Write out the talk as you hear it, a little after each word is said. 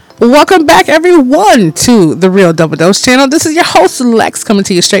Welcome back, everyone, to the Real Double Dose channel. This is your host, Lex, coming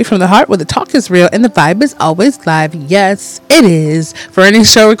to you straight from the heart where the talk is real and the vibe is always live. Yes, it is. For any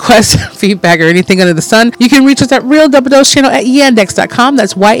show requests, feedback, or anything under the sun, you can reach us at Real Double Dose channel at yandex.com.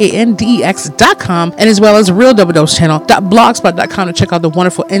 That's yandex.com. And as well as Real Double Dose channel.blogspot.com to check out the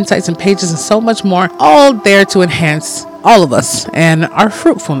wonderful insights and pages and so much more, all there to enhance all of us and our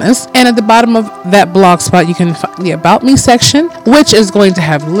fruitfulness. And at the bottom of that blog spot, you can find the About Me section, which is going to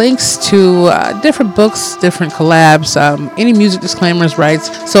have links to different books, different collabs, any music disclaimers,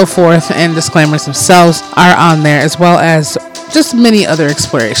 rights, so forth, and disclaimers themselves are on there, as well as just many other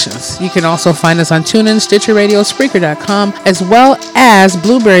explorations. You can also find us on TuneIn, Stitcher Radio, Spreaker.com, as well as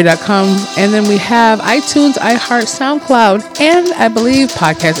Blueberry.com. And then we have iTunes, iHeart, SoundCloud, and I believe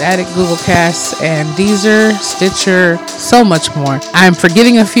Podcast Addict, Google Cast, and Deezer, Stitcher, so much more. I'm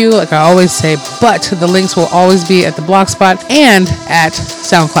forgetting a few, like I always say, but the links will always be at the blogspot and at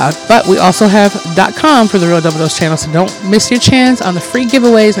SoundCloud. But we also have .com for the Real Double Dose channel, so don't miss your chance on the free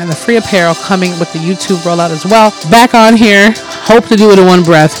giveaways and the free apparel coming with the YouTube rollout as well. Back on here. Hope to do it in one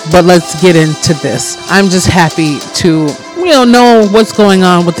breath, but let's get into this. I'm just happy to know what's going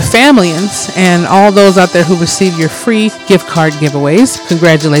on with the Familians and all those out there who receive your free gift card giveaways.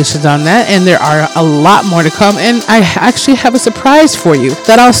 Congratulations on that. And there are a lot more to come. And I actually have a surprise for you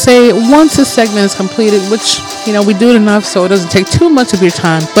that I'll say once this segment is completed, which, we do it enough so it doesn't take too much of your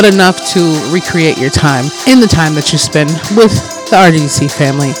time, but enough to recreate your time in the time that you spend with the RDC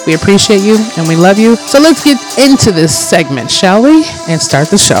family. We appreciate you and we love you. So let's get into this segment, shall we? And start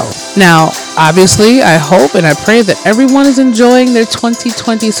the show. Now, obviously, I hope and I pray that everyone is enjoying their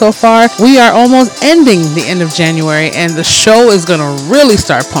 2020 so far. We are almost ending the end of January and the show is going to really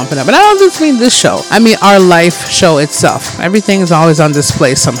start pumping up. And I don't just mean this show. I mean our life show itself. Everything is always on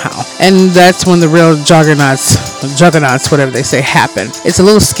display somehow. And that's when the real juggernauts, whatever they say, happen. It's a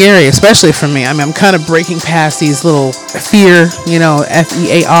little scary, especially for me. I mean, I'm kind of breaking past these little fear,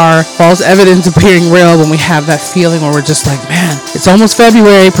 FEAR, false evidence appearing real when we have that feeling where we're just like, man, it's almost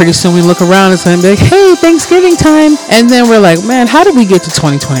February. Pretty soon we look around, it's going to be like, hey, Thanksgiving time. And then we're like, man, how did we get to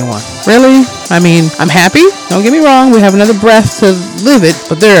 2021? Really? I mean, I'm happy. Don't get me wrong. We have another breath to live it,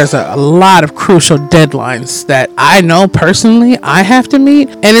 but there's a lot of crucial deadlines that I know personally I have to meet.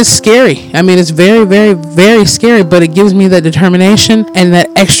 And it's scary. I mean, it's very, very, very scary, but it gives me that determination and that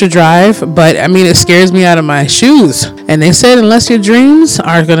extra drive. But I mean, it scares me out of my shoes. And they said, unless your dreams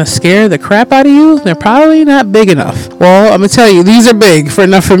are going to scare the crap out of you, they're probably not big enough. Well, I'm going to tell you, these are big for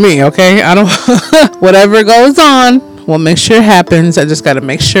enough for me, okay? I don't, whatever goes on, we'll make sure it happens. I just got to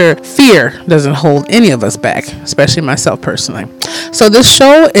make sure fear doesn't hold any of us back, especially myself personally. So this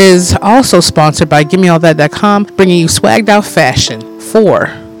show is also sponsored by GiveMeAllThat.com, bringing you swagged out fashion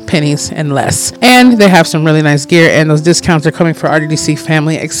for pennies and less. And they have some really nice gear, and those discounts are coming for RDC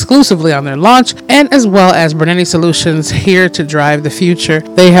family exclusively on their launch, and as well as Bernetti Solutions, here to drive the future.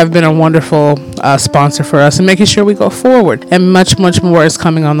 They have been a wonderful sponsor for us and making sure we go forward, and much, much more is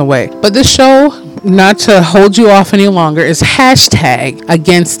coming on the way. But this show, not to hold you off any longer, is hashtag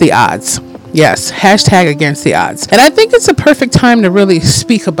against the odds. Yes, hashtag against the odds. And I think it's a perfect time to really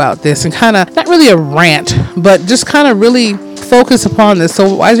speak about this and kind of, not really a rant, but just kind of really focus upon this.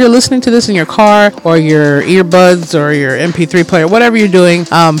 So as you're listening to this in your car or your earbuds or your MP3 player, whatever you're doing,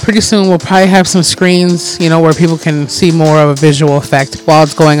 pretty soon we'll probably have some screens, where people can see more of a visual effect while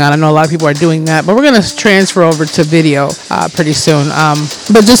it's going on. I know a lot of people are doing that, but we're going to transfer over to video pretty soon.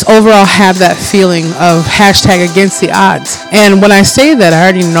 But just overall have that feeling of hashtag against the odds. And when I say that, I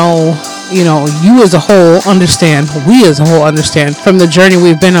already know, you as a whole understand, we as a whole understand from the journey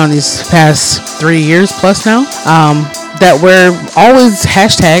we've been on these past 3 years plus now, that we're always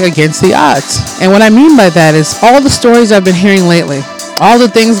hashtag against the odds. And what I mean by that is all the stories I've been hearing lately, all the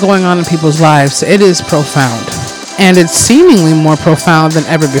things going on in people's lives, it is profound. And it's seemingly more profound than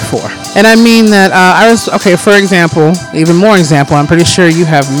ever before. And I mean that, for example, even more example, I'm pretty sure you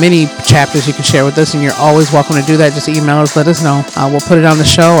have many chapters you can share with us, and you're always welcome to do that. Just email us, let us know. We'll put it on the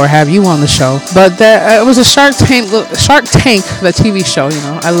show or have you on the show. But it was a Shark Tank, the TV show,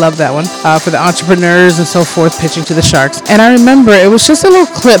 I love that one, for the entrepreneurs and so forth, pitching to the sharks. And I remember it was just a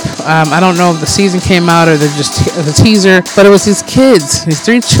little clip. I don't know if the season came out or they're just the teaser, but it was these kids, these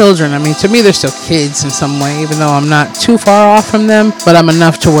 3 children. I mean, to me, they're still kids in some way, even though I'm not too far off from them, but I'm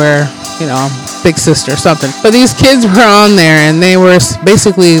enough to where, big sister or something. But these kids were on there and they were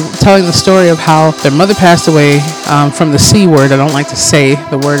basically telling the story of how their mother passed away from the C word. I don't like to say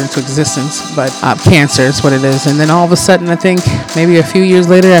the word into existence, but cancer is what it is. And then all of a sudden, I think maybe a few years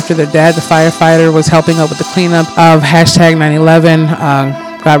later, after their dad, the firefighter, was helping up with the cleanup of hashtag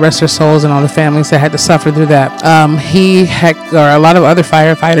 9/11, God rest their souls and all the families that had to suffer through that. He had, or a lot of other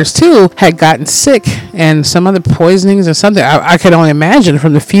firefighters too, had gotten sick and some other poisonings or something. I could only imagine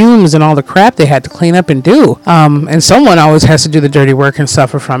from the fumes and all the crap they had to clean up and do. And someone always has to do the dirty work and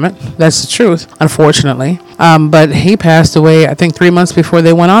suffer from it. That's the truth, unfortunately. But he passed away, I think 3 months before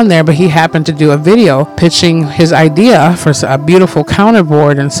they went on there, but he happened to do a video pitching his idea for a beautiful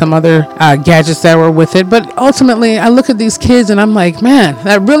counterboard and some other gadgets that were with it. But ultimately, I look at these kids and I'm like, man,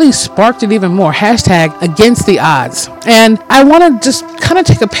 that really sparked it even more. Hashtag against the odds. And I want to just kind of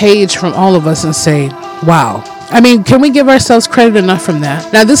take a page from all of us and say, wow. I mean, can we give ourselves credit enough from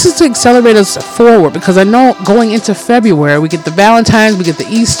that? Now, this is to accelerate us forward because I know going into February, we get the Valentine's, we get the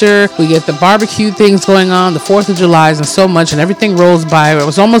Easter, we get the barbecue things going on, the 4th of July, and so much, and everything rolls by. It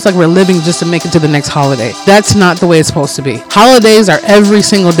was almost like we're living just to make it to the next holiday. That's not the way it's supposed to be. Holidays are every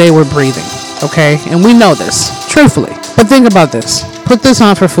single day we're breathing, okay? And we know this, truthfully. But think about this. Put this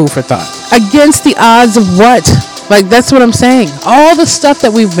on for food for thought. Against the odds of what? Like, that's what I'm saying. All the stuff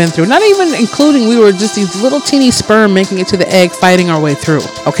that we've been through, not even including we were just these little teeny sperm making it to the egg, fighting our way through.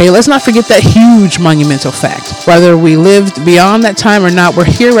 Okay, let's not forget that huge monumental fact. Whether we lived beyond that time or not, we're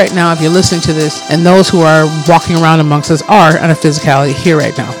here right now if you're listening to this, and those who are walking around amongst us are on a physicality here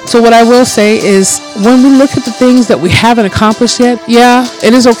right now. So what I will say is, when we look at the things that we haven't accomplished yet, yeah,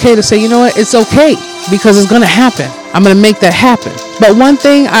 it is okay to say, you know what, it's okay, because it's going to happen. I'm going to make that happen. But one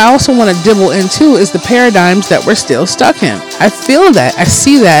thing I also want to dibble into is the paradigms that we're still stuck in. I feel that. I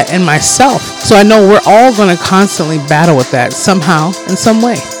see that in myself. So I know we're all going to constantly battle with that somehow, in some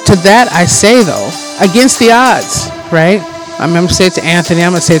way. To that, I say, though, against the odds, right? I'm going to say it to Anthony.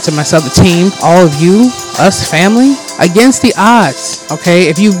 I'm going to say it to myself, the team, all of you, us, family, against the odds, okay?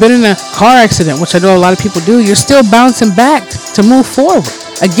 If you've been in a car accident, which I know a lot of people do, you're still bouncing back to move forward.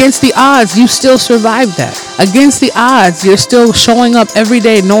 Against the odds, you still survived that. Against the odds, you're still showing up every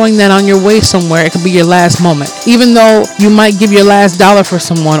day knowing that on your way somewhere, it could be your last moment. Even though you might give your last dollar for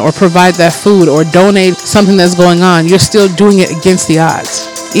someone or provide that food or donate something that's going on, you're still doing it against the odds.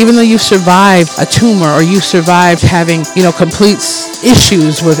 Even though you survived a tumor or you survived having, complete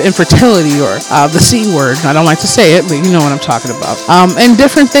issues with infertility or the C word. I don't like to say it, but you know what I'm talking about. And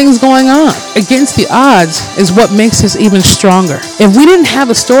different things going on. Against the odds is what makes us even stronger. If we didn't have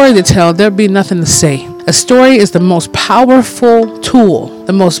a story to tell, there'd be nothing to say. A story is the most powerful tool,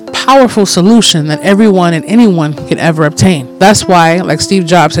 the most powerful solution that everyone and anyone can ever obtain. That's why, like Steve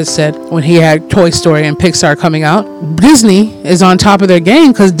Jobs had said when he had Toy Story and Pixar coming out, Disney is on top of their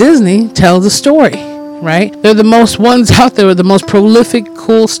game because Disney tells a story, right? They're the most ones out there with the most prolific,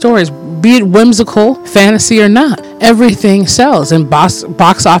 cool stories, be it whimsical, fantasy or not. Everything sells in box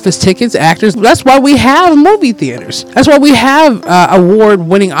office tickets, actors. That's why we have movie theaters. That's why we have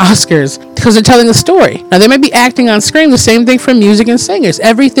award-winning Oscars, because they're telling a story. Now, they may be acting on screen, the same thing for music and singers.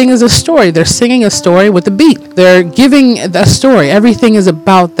 Everything is a story. They're singing a story with a beat. They're giving a story. Everything is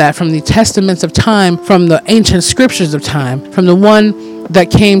about that, from the testaments of time, from the ancient scriptures of time, from the one that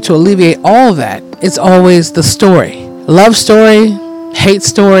came to alleviate all that. It's always the story. Love story, hate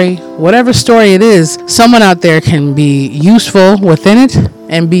story, whatever story it is, someone out there can be useful within it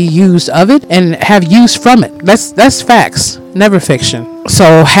and be used of it and have use from it. That's facts, never fiction.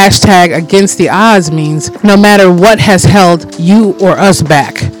 So hashtag against the odds means no matter what has held you or us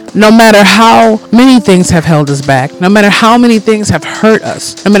back, no matter how many things have held us back, no matter how many things have hurt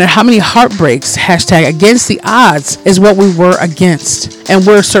us, no matter how many heartbreaks, hashtag against the odds is what we were against. And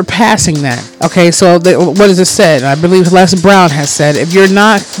we're surpassing that. Okay, so what is it said? I believe Les Brown has said, if you're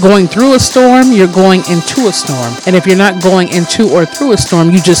not going through a storm, you're going into a storm. And if you're not going into or through a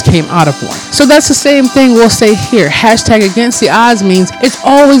storm, you just came out of one. So that's the same thing we'll say here. Hashtag against the odds means it's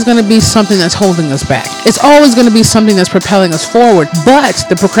always going to be something that's holding us back. It's always going to be something that's propelling us forward. But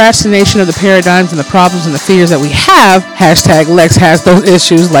the procrastination of the paradigms and the problems and the fears that we have, hashtag Lex has those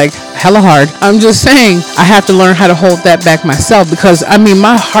issues like hella hard. I'm just saying I have to learn how to hold that back myself, because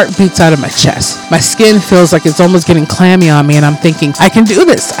my heart beats out of my chest. My skin feels like it's almost getting clammy on me, and I'm thinking, I can do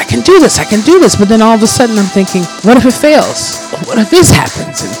this, I can do this, I can do this. But then all of a sudden I'm thinking, what if it fails? What if this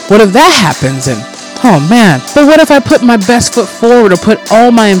happens? And what if that happens? And oh man, but what if I put my best foot forward or put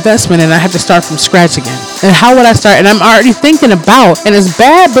all my investment and I have to start from scratch again? And how would I start? And I'm already thinking about, and it's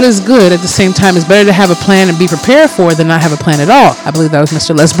bad, but it's good at the same time. It's better to have a plan and be prepared for it than not have a plan at all. I believe that was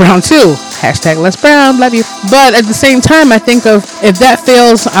Mr. Les Brown too. Hashtag Les Brown, love you. But at the same time, I think of, if that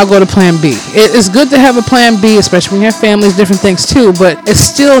fails, I'll go to plan B. It's good to have a plan B, especially when you have families, different things too, but it's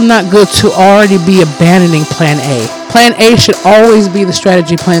still not good to already be abandoning plan A. Plan A should always be the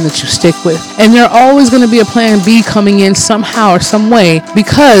strategy plan that you stick with. And there always going to be a plan B coming in somehow or some way,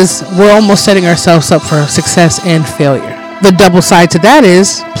 because we're almost setting ourselves up for success and failure. The double side to that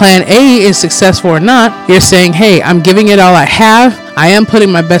is plan A is successful or not. You're saying, hey, I'm giving it all I have. I am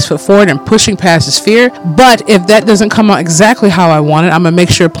putting my best foot forward and pushing past this fear. But if that doesn't come out exactly how I want it, I'm going to make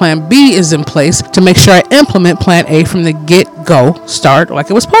sure plan B is in place to make sure I implement plan A from the get-go start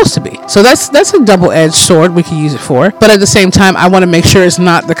like it was supposed to be. So that's a double-edged sword we can use it for. But at the same time, I want to make sure it's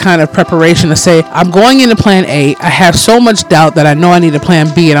not the kind of preparation to say, I'm going into plan A. I have so much doubt that I know I need a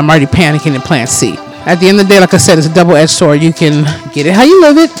plan B and I'm already panicking in plan C. At the end of the day, like I said, it's a double-edged sword. You can get it how you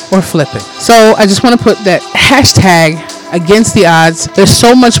live it or flip it. So I just want to put that hashtag against the odds. There's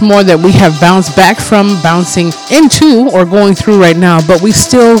so much more that we have bounced back from, bouncing into, or going through right now, but we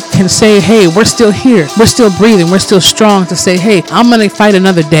still can say, hey, we're still here. We're still breathing. We're still strong to say, hey, I'm going to fight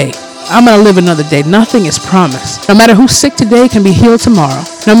another day. I'm going to live another day. Nothing is promised. No matter who's sick today can be healed tomorrow.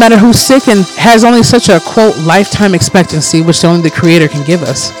 No matter who's sick and has only such a, quote, lifetime expectancy, which only the Creator can give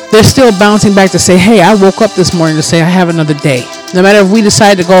us, they're still bouncing back to say, hey, I woke up this morning to say I have another day. No matter if we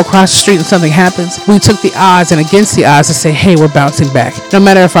decide to go across the street and something happens, we took the odds and against the odds to say, hey, we're bouncing back. No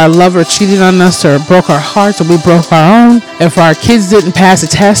matter if our lover cheated on us or broke our hearts or we broke our own, if our kids didn't pass a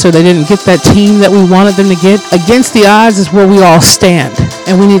test or they didn't get that team that we wanted them to get, against the odds is where we all stand.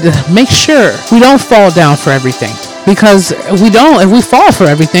 And we need to make sure we don't fall down for everything. Because if we fall for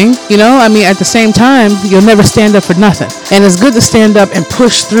everything, at the same time, you'll never stand up for nothing. And it's good to stand up and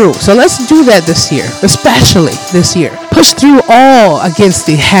push through. So let's do that this year, especially this year. Push through all against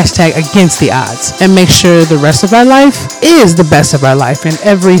the hashtag against the odds and make sure the rest of our life is the best of our life in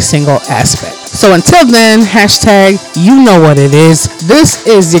every single aspect. So until then, hashtag, you know what it is. This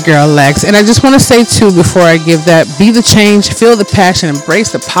is your girl Lex. And I just want to say too, before I give that, be the change, feel the passion,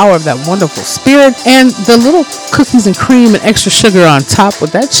 embrace the power of that wonderful spirit. And the little cookies and cream and extra sugar on top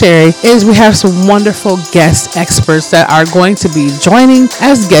with that cherry is we have some wonderful guest experts that are going to be joining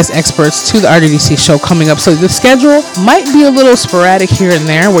as guest experts to the RDDC show coming up. So the schedule might be a little sporadic here and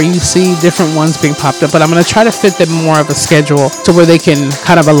there where you see different ones being popped up, but I'm going to try to fit them more of a schedule to where they can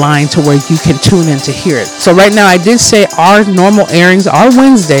kind of align to where you can tune in to hear it. So right now I did say our normal airings are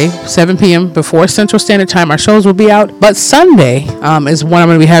Wednesday, 7 p.m. before Central Standard Time. Our shows will be out, but Sunday is when I'm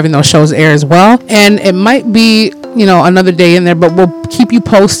going to be having those shows air as well. And it might be another day in there, but we'll keep you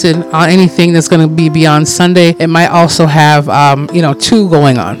posted on anything that's going to be beyond Sunday. It might also have, 2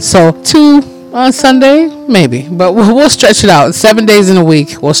 going on. So 2 on Sunday, maybe, but we'll stretch it out. 7 days in a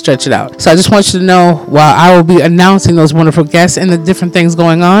week, we'll stretch it out. So I just want you to know while I will be announcing those wonderful guests and the different things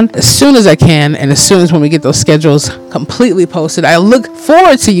going on as soon as I can, and as soon as when we get those schedules completely posted. I look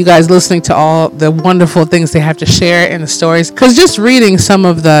forward to you guys listening to all the wonderful things they have to share in the stories, because just reading some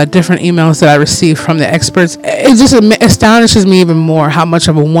of the different emails that I receive from the experts, it just astonishes me even more how much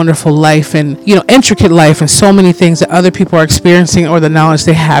of a wonderful life and intricate life and so many things that other people are experiencing, or the knowledge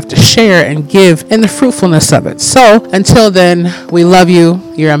they have to share and give, and the fruitfulness of it. So until then, we love you.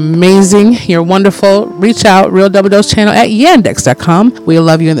 You're amazing. You're wonderful. Reach out, Real Double Dose Channel at yandex.com. We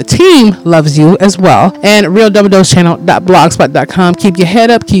love you, and the team loves you as well. And realdoubledosechannel.blogspot.com. Keep your head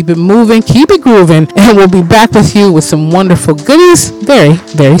up, keep it moving, keep it grooving, and we'll be back with you with some wonderful goodies very,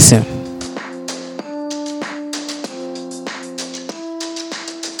 very soon.